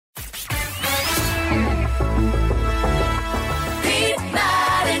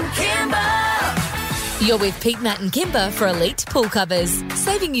You're with Pete, Matt and Kimber for Elite Pool Covers,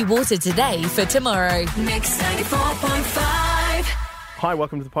 saving you water today for tomorrow. Mix 94.5. Hi,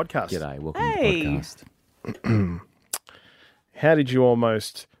 welcome to the podcast. G'day, welcome to the podcast. How did you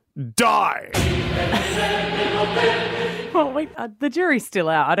almost die? Well, the jury's still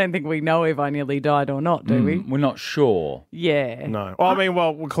out. I don't think we know if I nearly died or not, do we? We're not sure. Yeah. No.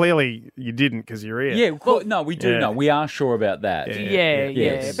 Well, clearly you didn't because you're here. Yeah, well, no, we do Yeah. know. We are sure about that. Yeah.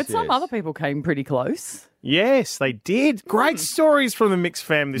 Yes, But some yes. other people came pretty close. Yes, they did. Great stories from the Mix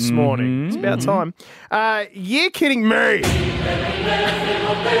fam this morning. It's about time. You're kidding me.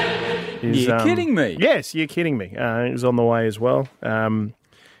 You're kidding me? Yes, you're kidding me. It was on the way as well.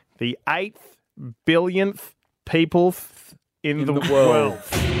 The 8th billionth people in the world.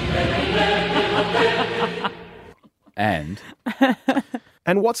 And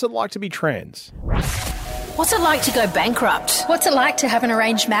And what's it like to be trans? What's it like to go bankrupt? What's it like to have an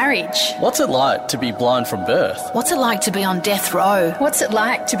arranged marriage? What's it like to be blind from birth? What's it like to be on death row? What's it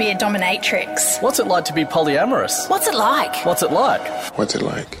like to be a dominatrix? What's it like to be polyamorous? What's it like? What's it like? What's it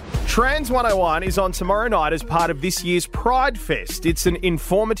like? Trans 101 is on tomorrow night as part of this year's Pride Fest. It's an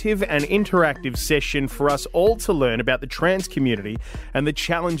informative and interactive session for us all to learn about the trans community and the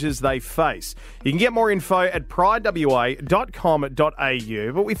challenges they face. You can get more info at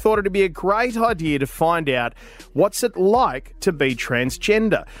pridewa.com.au, but we thought it'd be a great idea to find out what's it like to be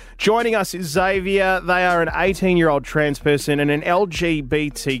transgender. Joining us is Xavier. They are an 18-year-old trans person and an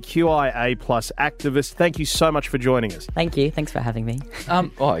LGBTQIA+ activist. Thank you so much for joining us. Thank you. Thanks for having me.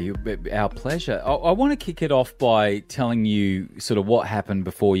 our pleasure. I want to kick it off by telling you sort of what happened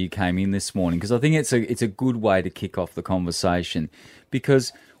before you came in this morning, because I think it's a good way to kick off the conversation,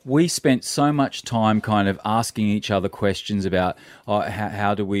 because we spent so much time kind of asking each other questions about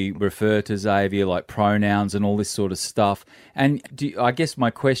how do we refer to Xavier, like pronouns and all this sort of stuff. And I guess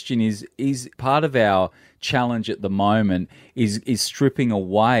my question is part of our challenge at the moment is stripping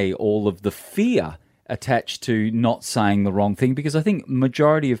away all of the fear attached to not saying the wrong thing, because I think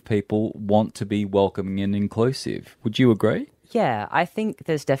majority of people want to be welcoming and inclusive. Would you agree? Yeah, I think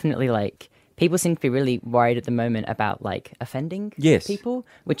there's definitely people seem to be really worried at the moment about offending people,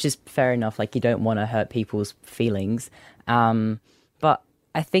 which is fair enough. You don't want to hurt people's feelings. But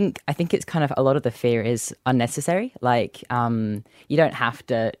I think it's kind of a lot of the fear is unnecessary. You don't have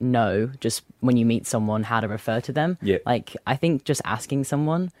to know just when you meet someone how to refer to them. Yeah. I think just asking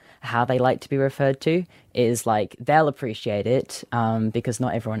someone how they like to be referred to is they'll appreciate it because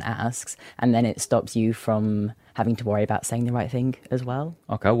not everyone asks, and then it stops you from having to worry about saying the right thing as well.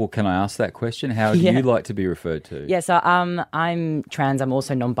 Okay, well, can I ask that question? How do you like to be referred to? Yeah, so I'm trans. I'm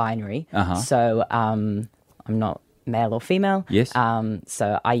also non-binary. So I'm not male or female. Yes.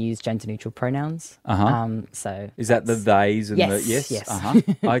 So I use gender-neutral pronouns. So is that the theys and yes, the yes? Yes.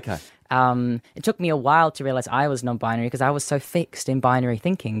 Okay. It took me a while to realize I was non-binary because I was so fixed in binary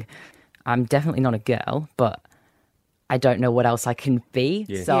thinking. I'm definitely not a girl, but I don't know what else I can be.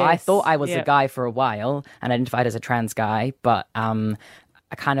 Yes. So I Yes. thought I was Yep. a guy for a while and identified as a trans guy, but I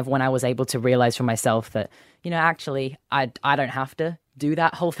kind of, when I was able to realize for myself that, actually I don't have to do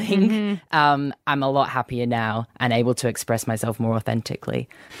that whole thing, I'm a lot happier now and able to express myself more authentically.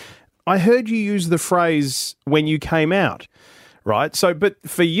 I heard you use the phrase when you came out, right? So, but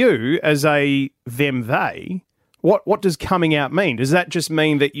for you as a them, they, what does coming out mean? Does that just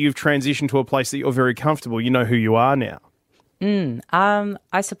mean that you've transitioned to a place that you're very comfortable, you know who you are now?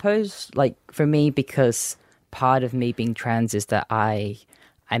 I suppose, for me, because part of me being trans is that I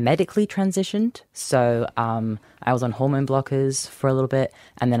medically transitioned. So I was on hormone blockers for a little bit,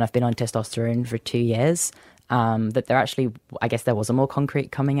 and then I've been on testosterone for 2 years. That there actually, I guess there was a more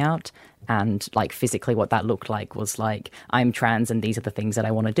concrete coming out, and physically what that looked like was I'm trans and these are the things that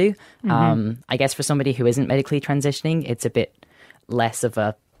I want to do. I guess for somebody who isn't medically transitioning, it's a bit less of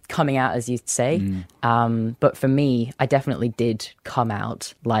a coming out, as you'd say. But for me, I definitely did come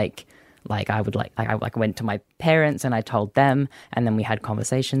out I went to my parents and I told them, and then we had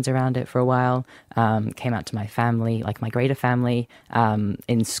conversations around it for a while. Came out to my family, my greater family,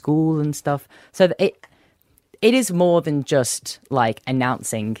 in school and stuff. So it is more than just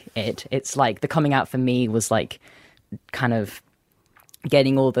announcing it. It's the coming out for me was kind of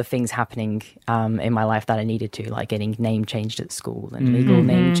getting all the things happening in my life that I needed to, getting name changed at school and legal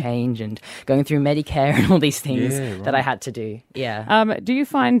name change and going through Medicare and all these things that I had to do. Yeah. Do you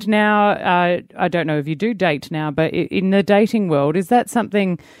find now, I don't know if you do date now, but in the dating world, is that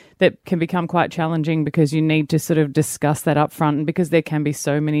something that can become quite challenging because you need to sort of discuss that up front, and because there can be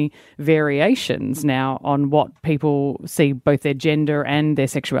so many variations now on what people see, both their gender and their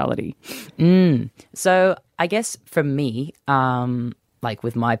sexuality? So I guess for me, like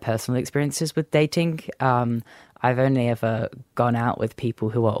with my personal experiences with dating, I've only ever gone out with people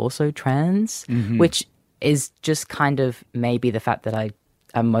who are also trans, which is just kind of maybe the fact that I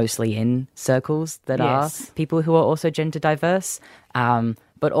am mostly in circles that are people who are also gender diverse.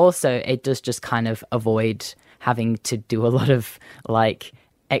 But also it does just kind of avoid having to do a lot of like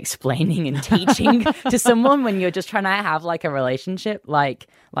explaining and teaching to someone when you're just trying to have like a relationship. Like,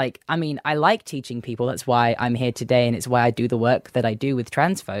 I mean, I like teaching people. That's why I'm here today. And it's why I do the work that I do with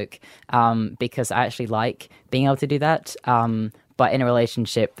trans folk, because I actually like being able to do that. But in a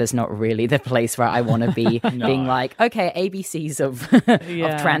relationship, there's not really the place where I want to be being like, okay, ABCs of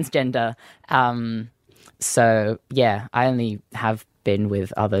transgender. So yeah, I only have been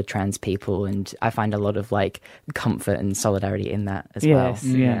with other trans people, and I find a lot of like comfort and solidarity in that as well.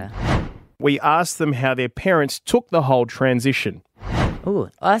 Yeah. We asked them how their parents took the whole transition. Oh,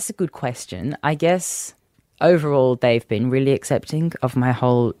 that's a good question. I guess overall they've been really accepting of my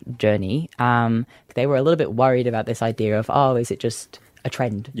whole journey. They were a little bit worried about this idea of, oh, is it just a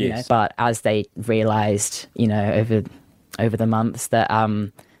trend? Yes. You know? But as they realised, you know, over the months that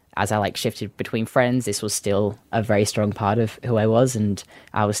as I like shifted between friends, this was still a very strong part of who I was, and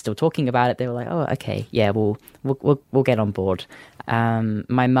I was still talking about it. They were like, "Oh, okay, yeah, we'll get on board."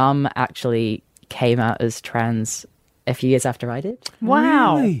 My mum actually came out as trans a few years after I did.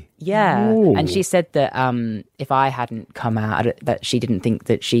 Wow. Really? Yeah, Ooh. and she said that if I hadn't come out, that she didn't think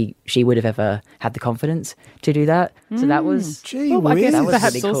that she would have ever had the confidence to do that. So that was, Gee Well, I guess whiz. that was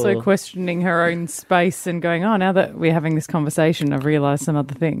perhaps really also cool. questioning her own space and going, oh, now that we're having this conversation, I've realised some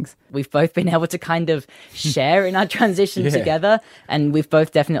other things. we've both been able to kind of share in our transition together, and we've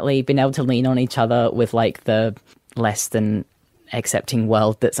both definitely been able to lean on each other with like the less than accepting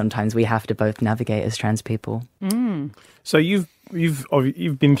world that sometimes we have to both navigate as trans people. So you've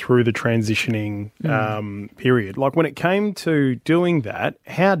been through the transitioning period. Like when it came to doing that,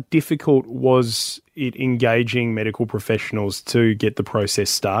 how difficult was it engaging medical professionals to get the process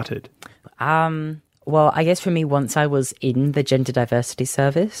started? Well, I guess for me, once I was in the gender diversity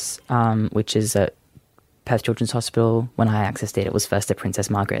service, which is at Perth Children's Hospital, when I accessed it, it was first at Princess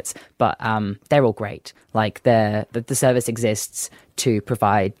Margaret's. But they're all great. Like the service exists to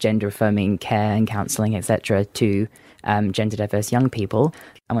provide gender-affirming care and counselling, etc., to gender diverse young people.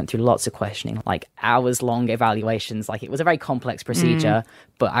 I went through lots of questioning, like hours-long evaluations. Like it was a very complex procedure,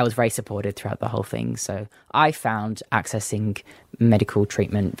 but I was very supported throughout the whole thing. So I found accessing medical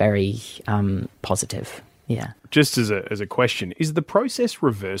treatment very positive. Yeah. Just as a question, is the process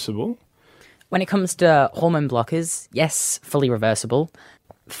reversible? When it comes to hormone blockers, yes, fully reversible.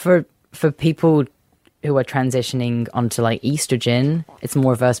 For people who are transitioning onto like estrogen, it's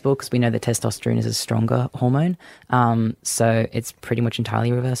more reversible because we know that testosterone is a stronger hormone. So it's pretty much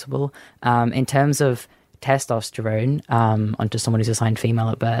entirely reversible. In terms of testosterone onto someone who's assigned female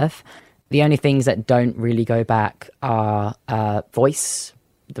at birth, the only things that don't really go back are voice,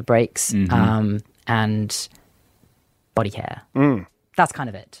 the breaks, and body hair. That's kind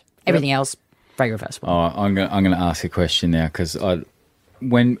of it. Everything else, very reversible. Oh, I'm going to ask a question now because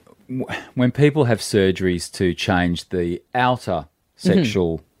when people have surgeries to change the outer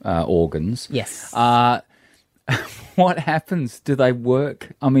sexual organs, Yes. what happens? Do they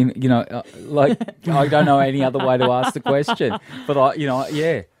work? I mean, you know, like I don't know any other way to ask the question, but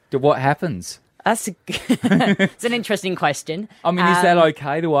what happens? It's an interesting question. I mean, is that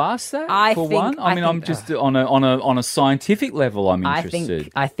okay to ask that one? I mean, I'm just on a scientific level. I'm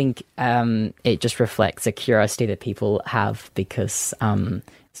interested. I think it just reflects a curiosity that people have because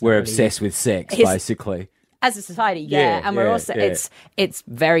We're obsessed with sex, basically. As a society, and we're also it's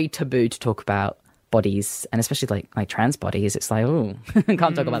very taboo to talk about bodies, and especially like trans bodies. It's like, oh,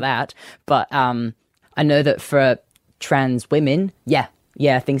 can't talk about that. But I know that for trans women,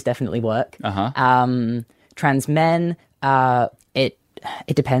 things definitely work. Trans men, it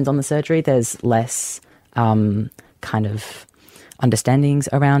depends on the surgery. There's less kind of understandings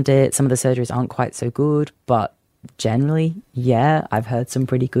around it. Some of the surgeries aren't quite so good, but generally, I've heard some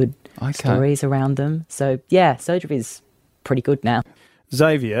pretty good stories around them. So surgery is pretty good now.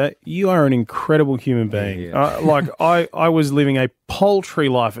 Xavier, you are an incredible human being. I was living a paltry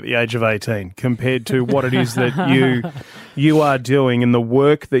life at the age of 18 compared to what it is that you are doing and the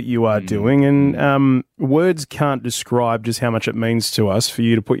work that you are doing. And words can't describe just how much it means to us for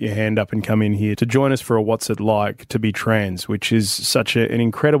you to put your hand up and come in here to join us for a What's It Like to be Trans, which is such an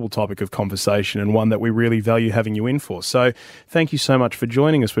incredible topic of conversation and one that we really value having you in for. So thank you so much for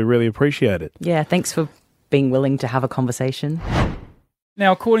joining us. We really appreciate it. Yeah, thanks for being willing to have a conversation.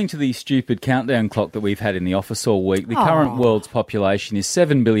 Now, according to the stupid countdown clock that we've had in the office all week, the current world's population is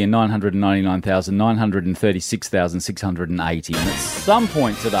 7,999,936,680. And at some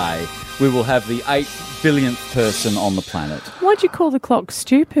point today, we will have the 8 billionth person on the planet. Why'd you call the clock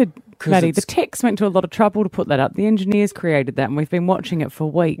stupid, 'Cause Maddie? The it's- techs went to a lot of trouble to put that up. The engineers created that, and we've been watching it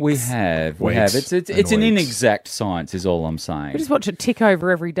for weeks. We have. Weeks It's and an weeks. inexact science is all I'm saying. We just watch it tick over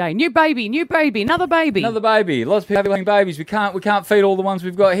every day. New baby, another baby. Another baby. Lots of people having babies. We can't feed all the ones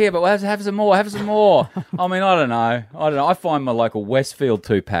we've got here, but we'll have some more. Have some more. I mean, I don't know. I find my local Westfield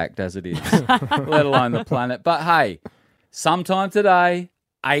too packed as it is, let alone the planet. But hey, sometime today,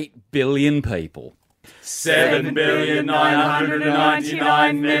 8 billion people.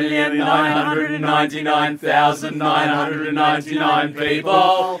 7,999,999,999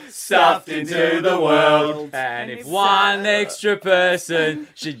 people stuffed into the world. And if one extra person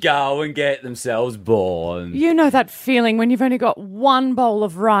should go and get themselves born. You know that feeling when you've only got one bowl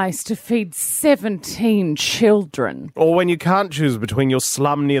of rice to feed 17 children. Or when you can't choose between your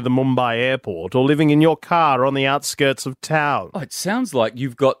slum near the Mumbai airport or living in your car on the outskirts of town. Oh, it sounds like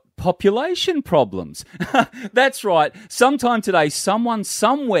you've got population problems. That's right. Sometime today, someone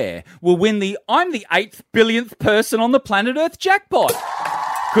somewhere will win the I'm the 8th billionth person on the planet Earth jackpot.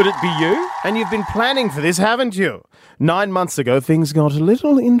 Could it be you? And you've been planning for this, haven't you? 9 months ago, things got a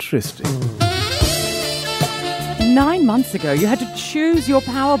little interesting. 9 months ago, you had to choose your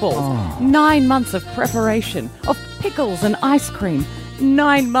Powerball. 9 months of preparation, of pickles and ice cream.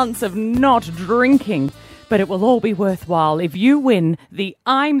 9 months of not drinking. But it will all be worthwhile if you win the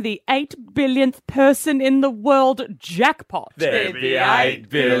I'm the 8 billionth person in the world jackpot. There'd be 8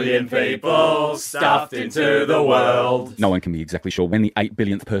 billion people stuffed into the world. No one can be exactly sure when the 8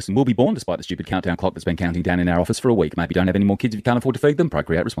 billionth person will be born, despite the stupid countdown clock that's been counting down in our office for a week. Maybe don't have any more kids if you can't afford to feed them.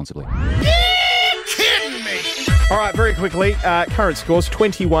 Procreate responsibly. All right, very quickly, current scores,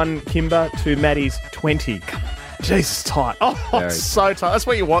 21 Kimber to Maddie's 20. Jesus, tight. Oh, Very it's so tight. That's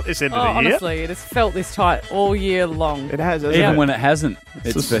what you want this end of the year. Honestly, it has felt this tight all year long. It has, Even when it hasn't.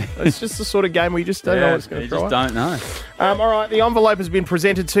 it's just the sort of game where you just don't know what's going to you throw just up. don't know. All right, the envelope has been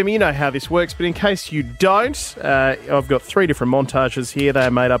presented to me. You know how this works, but in case you don't, I've got 3 different montages here. They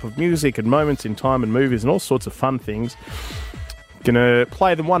are made up of music and moments in time and movies and all sorts of fun things. Going to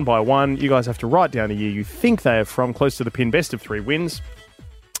play them one by one. You guys have to write down a year you think they are from, close to the pin, best of 3 wins.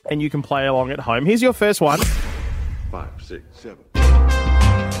 And you can play along at home. Here's your first one. 5, 6, 7.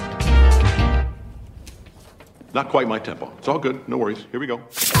 Not quite my tempo. It's all good. No worries. Here we go.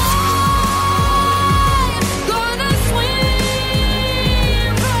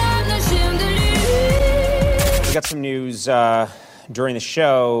 We got some news during the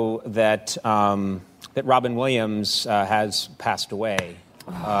show that that Robin Williams has passed away.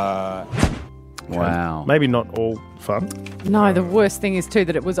 Wow. Maybe not all fun. No, the worst thing is too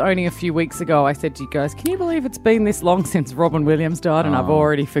that it was only a few weeks ago I said to you guys, can you believe it's been this long since Robin Williams died and I've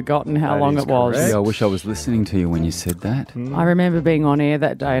already forgotten how long it was. Yeah, I wish I was listening to you when you said that. I remember being on air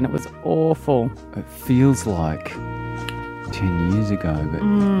that day and it was awful. It feels like 10 years ago, but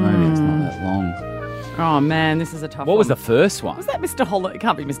maybe it's not that long. Oh man, this is a tough one. What was the first one? Was that Mr. Holland? It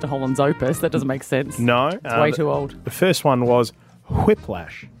can't be Mr. Holland's Opus. That doesn't make sense. No. It's way too old. The first one was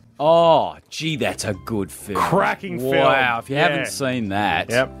Whiplash. Oh, gee, that's a good film. Cracking film. Wow, if you Yeah. haven't seen that.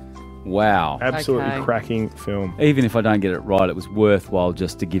 Yep. Wow. Absolutely Okay. cracking film. Even if I don't get it right, it was worthwhile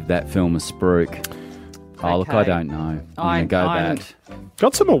just to give that film a spruik. Oh, look, I Okay. don't know. I'm going to go I'm- that.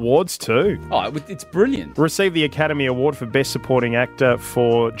 Got some awards too. Oh, it's brilliant. Received the Academy Award for Best Supporting Actor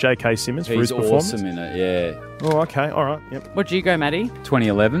for J.K. Simmons for He's his performance. awesome in it, yeah. Oh, okay. All right. Yep. What'd you go, Maddie?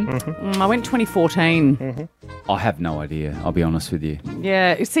 2011? I went 2014. I have no idea, I'll be honest with you.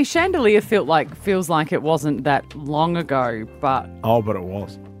 Yeah, you see, Chandelier feels like it wasn't that long ago, but Oh, but it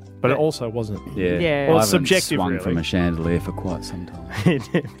was. But it also wasn't. Yeah. Yeah. I Well, it's haven't subjective, swung really. from a chandelier for quite some time. It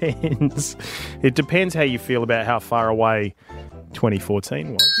depends. It depends how you feel about how far away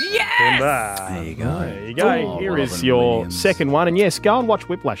 2014 was. yes! There you go. There you go. Oh, Here Robin is your Williams. second one. And yes, go and watch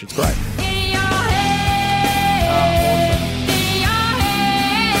Whiplash. It's great.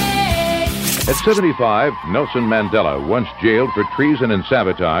 At 75, Nelson Mandela, once jailed for treason and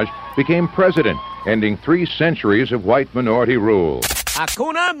sabotage, became president, ending 3 centuries of white minority rule.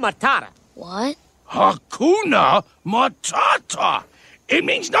 Hakuna Matata. What? Hakuna Matata. It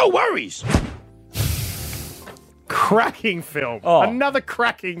means no worries. Cracking film. Oh. Another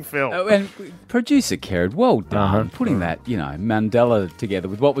cracking film. Oh, and producer Kerrod, well done. Putting that, Mandela together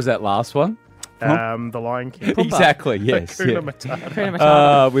with, what was that last one? The Lion King. Exactly, yes. Hakuna yeah.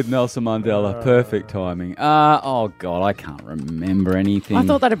 Matata. With Nelson Mandela. Perfect timing. Oh, God, I can't remember anything. I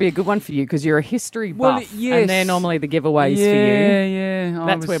thought that'd be a good one for you because you're a history Well, buff. yes. And they're normally the giveaways for you. Yeah.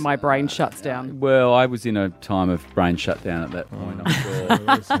 That's where my brain shuts down. Well, I was in a time of brain shutdown at that point,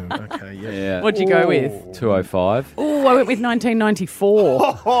 I'm sure. Okay, yeah. What'd you go with? 205. Oh, I went with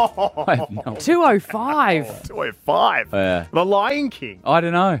 1994. I have no 205. 205. Yeah. The Lion King. I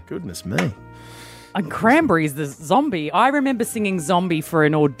don't know. Goodness me. And Cranberries, the zombie. I remember singing Zombie for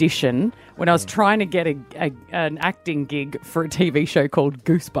an audition when I was trying to get an acting gig for a TV show called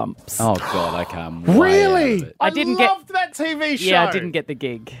Goosebumps. Oh, God, I can't Really? I didn't loved that TV show. Yeah, I didn't get the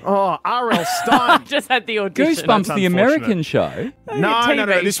gig. Oh, R.L. Stein. I just had the audition. Goosebumps, That's the American show. No.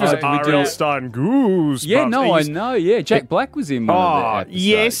 This was Oh, we did R.L. it. Stein. Goosebumps. Yeah, no, I He's- know. Yeah, Jack Black was in one of the episodes.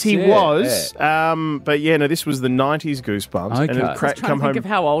 yes, he Yeah, was. yeah. But yeah, no, this was the 90s Goosebumps. Okay. And it I was Trying come to think home. of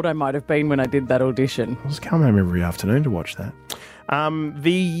how old I might have been when I did that audition. I was coming home every afternoon to watch that.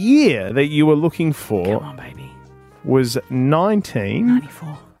 The year that you were looking for Come on, baby. was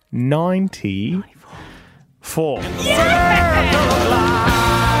 1994. 94.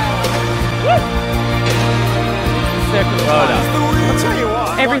 I'll tell you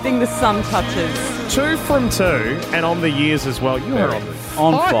what. Everything the sun touches. 2 from 2, and on the years as well. You are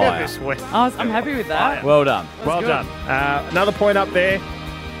On fire. this week. I'm happy with that. Well done. Well good. done. Another point up there.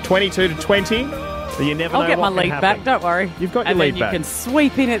 22 to 20. But you never I'll know get my what can lead happen. back, don't worry. You've got your and lead then back. you can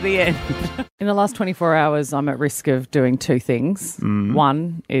sweep in at the end. In the last 24 hours, I'm at risk of doing two things.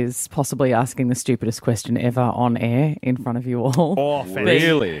 One is possibly asking the stupidest question ever on air in front of you all. Oh,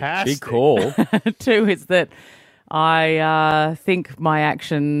 Really? fantastic. Big call. Two is that I think my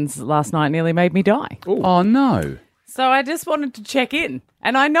actions last night nearly made me die. Oh, no. So I just wanted to check in.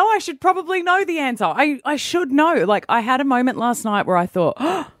 And I know I should probably know the answer. I should know. Like, I had a moment last night where I thought,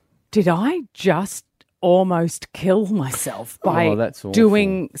 did I just almost kill myself by that's awful.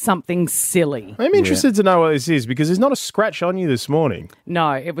 doing something silly? I'm interested to know what this is because there's not a scratch on you this morning.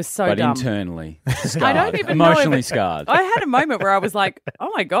 No, it was so But dumb. internally I scarred. don't even know if Emotionally it- scarred. I had a moment where I was like, oh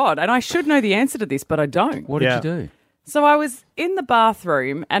my God, and I should know the answer to this, but I don't. What did Yeah. you do? So I was in the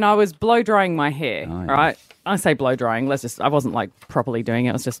bathroom and I was blow drying my hair, Oh, yeah. right? I say blow drying, I wasn't like properly doing it.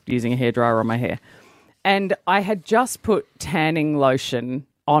 I was just using a hairdryer on my hair. And I had just put tanning lotion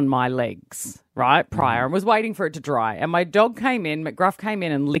on my legs, right, prior, and was waiting for it to dry. And my dog came in, McGruff came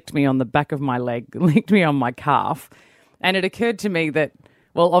in and licked me on the back of my leg, licked me on my calf. And it occurred to me that,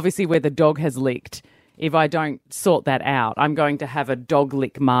 well, obviously where the dog has licked, if I don't sort that out, I'm going to have a dog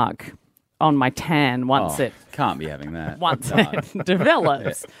lick mark on my tan once Oh, it can't be having that. once No. it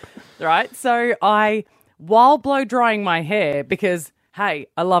develops, right? So while blow drying my hair, because, hey,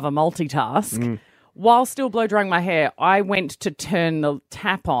 I love a multitask, while still blow drying my hair, I went to turn the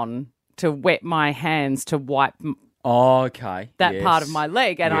tap on to wet my hands to wipe Oh, okay. that Yes. part of my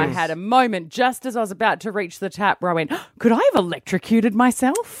leg. And I Yes. had a moment just as I was about to reach the tap where I went, could I have electrocuted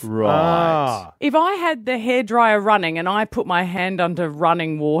myself? Right. If I had the hairdryer running and I put my hand under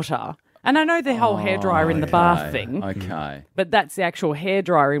running water, and I know the whole hairdryer in the bath thing, Okay. but that's the actual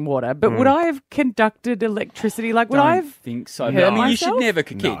hairdryer in water. But would I have conducted electricity? Like, would I Don't have think so. hurt But, I mean, you myself? should never,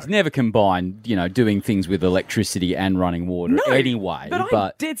 kids, never combine, doing things with electricity and running water anyway.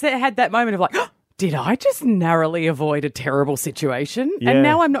 But I had that moment of like, did I just narrowly avoid a terrible situation? Yeah. And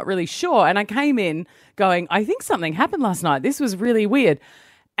now I'm not really sure. And I came in going, I think something happened last night. This was really weird.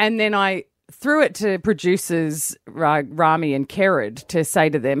 And then I threw it to producers Rami and Kerrod to say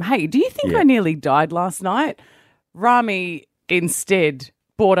to them, hey, do you think I nearly died last night? Rami instead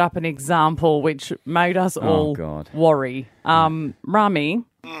brought up an example which made us all God. worry. Rami,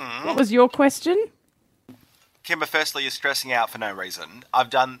 what was your question? Kimber, firstly, you're stressing out for no reason. I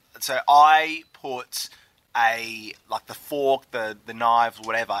put the fork, the knife,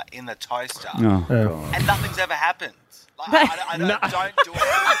 whatever, in the toaster, Oh, God. and nothing's ever happened. I don't do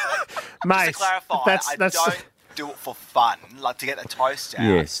it. Mate, Just to clarify, that's- I don't do it for fun, like to get the toast out.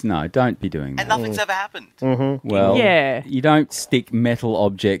 Yes, no, don't be doing that. And nothing's ever happened. Well, Yeah. you don't stick metal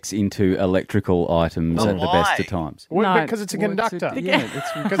objects into electrical items Well, at the best why? of times. No. Because it's a Well, conductor. yeah, it's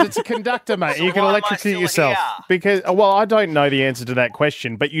Because it's a conductor, mate. So You can why am I electrocute still yourself. here? Because, well, I don't know the answer to that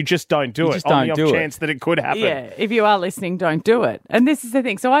question, but you just don't do You it just on don't the do off it. chance that it could happen. Yeah, if you are listening, don't do it. And this is the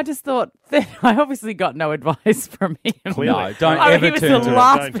thing. So I just thought that I obviously got no advice from him. Clearly. No, don't I mean, ever he was turn the to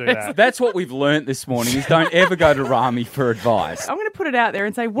last Don't do person. that. That's what we've learnt this morning is don't ever go to Rami for advice. I'm going to put it out there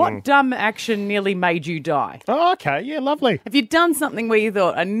and say, what dumb action nearly made you die? Oh, okay. Yeah, lovely. Have you done something where you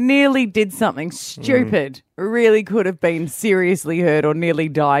thought, I nearly did something stupid, really could have been seriously hurt or nearly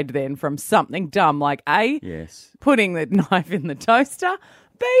died then from something dumb, like A, Yes. putting the knife in the toaster,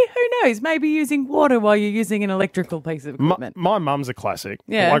 be. Who knows? Maybe using water while you're using an electrical piece of equipment. My mum's a classic.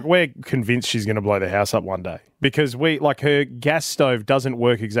 Yeah. Like, we're convinced she's going to blow the house up one day because her gas stove doesn't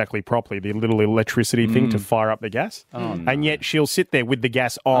work exactly properly, the little electricity thing to fire up the gas. Oh, no. And yet she'll sit there with the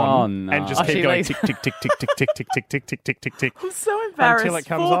gas on no. and just keep going tick, tick, tick, tick, tick, tick, tick, tick, tick, tick, tick, tick, tick. I'm so embarrassed until it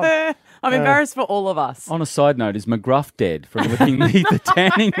comes for on. her. I'm embarrassed for all of us. On a side note, is McGruff dead from licking the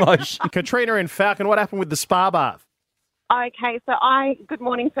tanning lotion? Katrina in Falcon, what happened with the spa bath? Okay, so good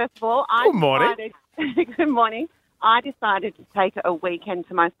morning, first of all. Good morning. Good morning. I decided to take a weekend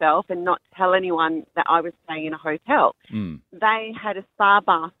to myself and not tell anyone that I was staying in a hotel. They had a spa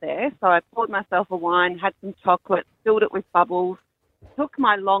bath there, so I poured myself a wine, had some chocolate, filled it with bubbles, took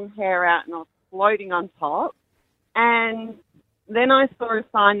my long hair out and I was floating on top. And then I saw a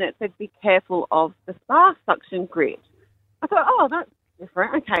sign that said, be careful of the spa suction grid. I thought, oh, that's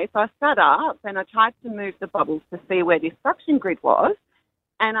different. Okay, so I sat up and I tried to move the bubbles to see where this suction grid was,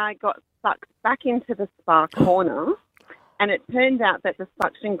 and I got sucked back into the spa corner, and it turned out that the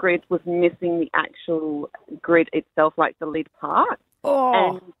suction grid was missing the actual grid itself, like the lid part. Oh.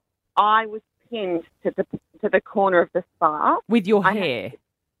 And I was pinned to the corner of the spa. With your hair?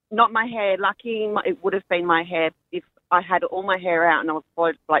 Not my hair. Lucky it would have been my hair if I had all my hair out and I was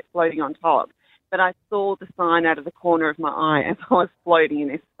floating on top. But I saw the sign out of the corner of my eye as I was floating in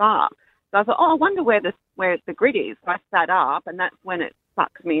this spa. So I thought, I wonder where the grid is. So I sat up, and that's when it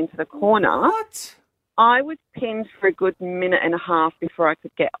sucked me into the corner. What? I was pinned for a good minute and a half before I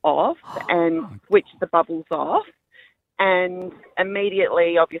could get off and switch the bubbles off. And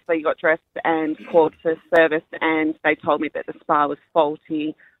immediately, obviously, got dressed and called for service, and they told me that the spa was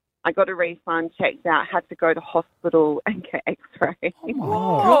faulty. I got a refund, checked out, had to go to hospital and get x-ray.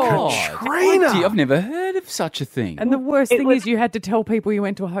 Oh, Katrina! I've never heard of such a thing. And the worst thing is you had to tell people you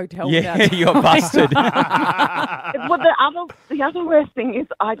went to a hotel Yeah, without you're busted. Well, the other worst thing is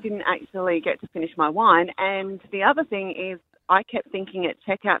I didn't actually get to finish my wine. And the other thing is I kept thinking at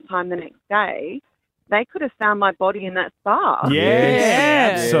checkout time the next day, they could have found my body in that spa.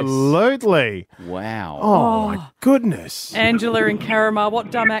 Yes, absolutely. Wow. Oh, my goodness. Angela in Carramar,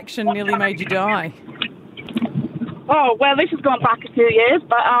 what dumb action nearly made you die? Oh, well, this has gone back a few years,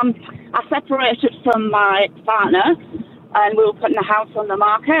 but I separated from my partner and we were putting the house on the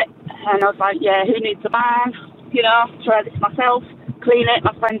market. And I was like, yeah, who needs a man? Try this myself, clean it.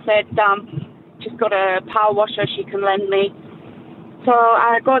 My friend said, she's got a power washer she can lend me. So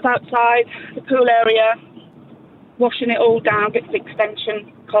I goes outside the pool area, washing it all down, gets the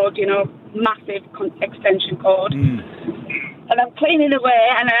extension cord, massive extension cord. And I'm cleaning away,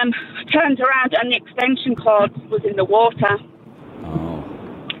 and I turned around, and the extension cord was in the water. Oh.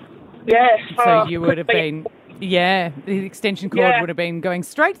 Yeah. So you would have been... Yeah, the extension cord would have been going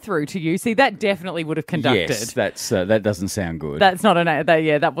straight through to you. See, that definitely would have conducted. Yes, that doesn't sound good. That's not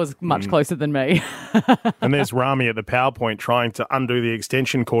that was much closer than me. And there's Rami at the PowerPoint trying to undo the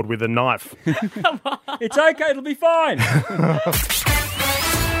extension cord with a knife. It's okay, it'll be fine.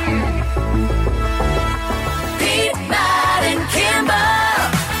 Pete, Matt and Kimber.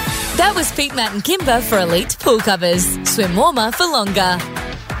 That was Pete, Matt and Kimber for Elite Pool Covers. Swim warmer for longer.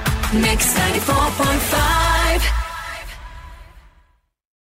 Mix 94.5.